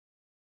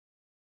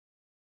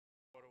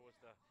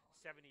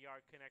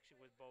70-yard connection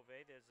with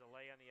Beauvais. There's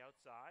Zalay on the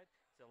outside.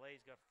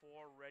 Zalay's got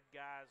 4 red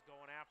guys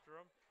going after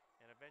him,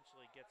 and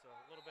eventually gets a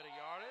little bit of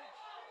yardage.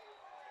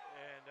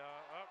 And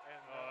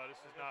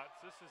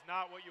this is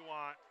not what you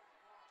want.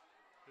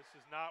 This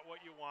is not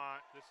what you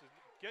want.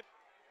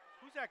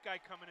 Who's that guy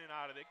coming in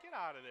out of there? Get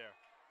out of there.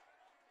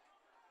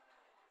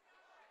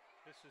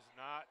 This is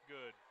not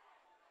good.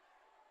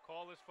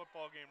 Call this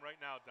football game right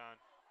now, Don.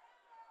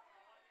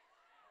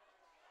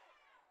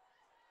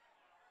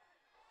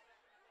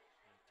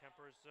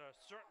 Tempers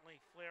certainly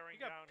flaring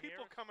down down here.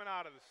 You got people coming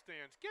out of the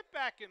stands. Get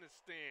back in the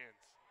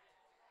stands.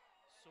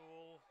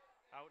 Sewell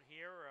out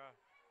here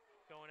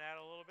going at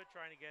it a little bit,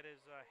 trying to get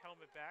his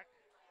helmet back.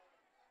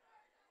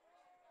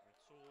 And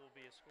Sewell will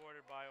be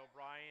escorted by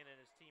O'Brien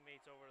and his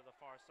teammates over to the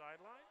far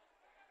sideline.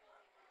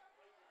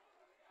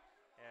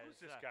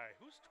 Who's this guy?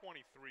 Who's 23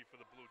 for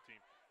the blue team?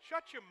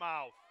 Shut your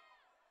mouth.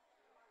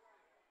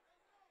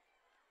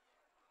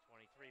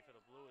 23 for the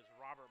blue is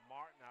Robert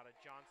Martin out of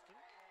Johnston.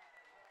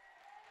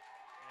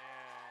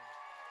 And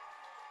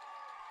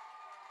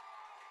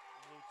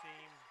the blue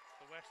team,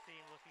 the West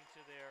team, looking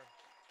to their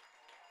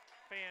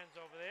fans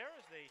over there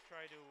as they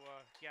try to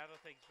gather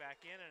things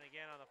back in. And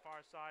again on the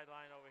far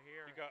sideline over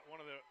here, you got one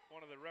of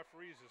the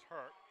referees is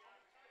hurt.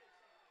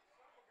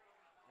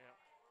 Yeah,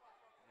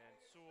 and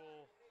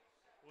Sewell.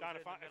 Don,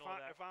 if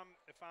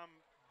I'm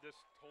this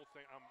whole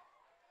thing,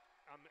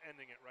 I'm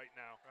ending it right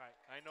now. Right.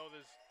 I know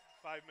there's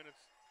 4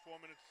 minutes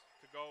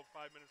to go,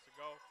 5 minutes to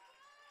go.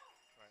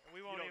 Right. And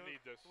we won't don't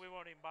need this. We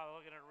won't even bother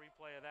looking at a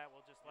replay of that.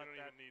 We'll just let that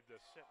even need this.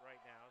 sit right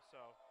now.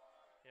 So,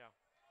 yeah.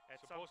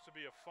 It's supposed to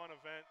be a fun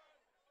event.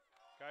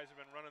 Guys have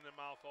been running their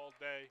mouth all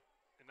day,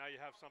 and now you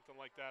have something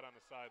like that on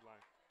the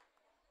sideline.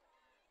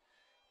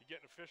 You're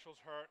getting officials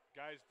hurt.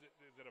 Guys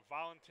that are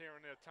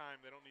volunteering their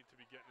time, they don't need to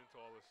be getting into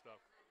all this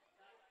stuff.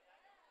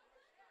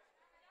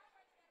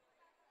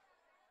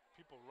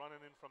 People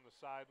running in from the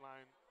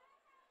sideline,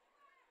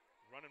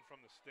 running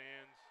from the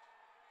stands.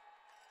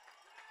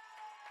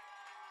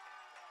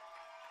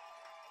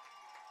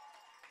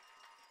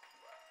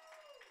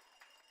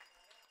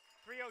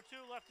 .302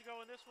 left to go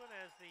in this one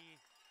as the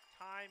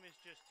time is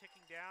just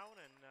ticking down,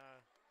 and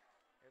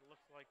it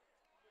looks like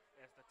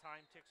as the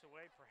time ticks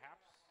away,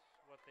 perhaps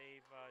what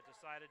they've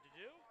decided to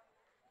do.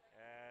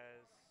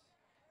 As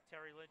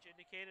Terry Lynch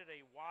indicated,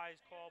 a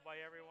wise call by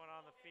everyone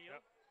on the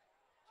field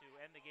to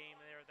end the game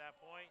there at that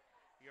point.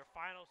 Your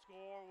final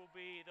score will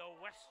be the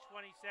West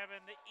 27,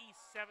 the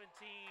East 17.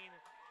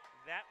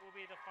 That will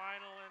be the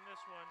final in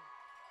this one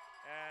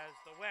as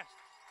the West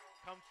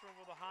comes from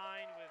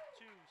behind with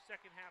 2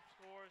 second-half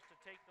scores to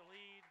take the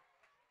lead.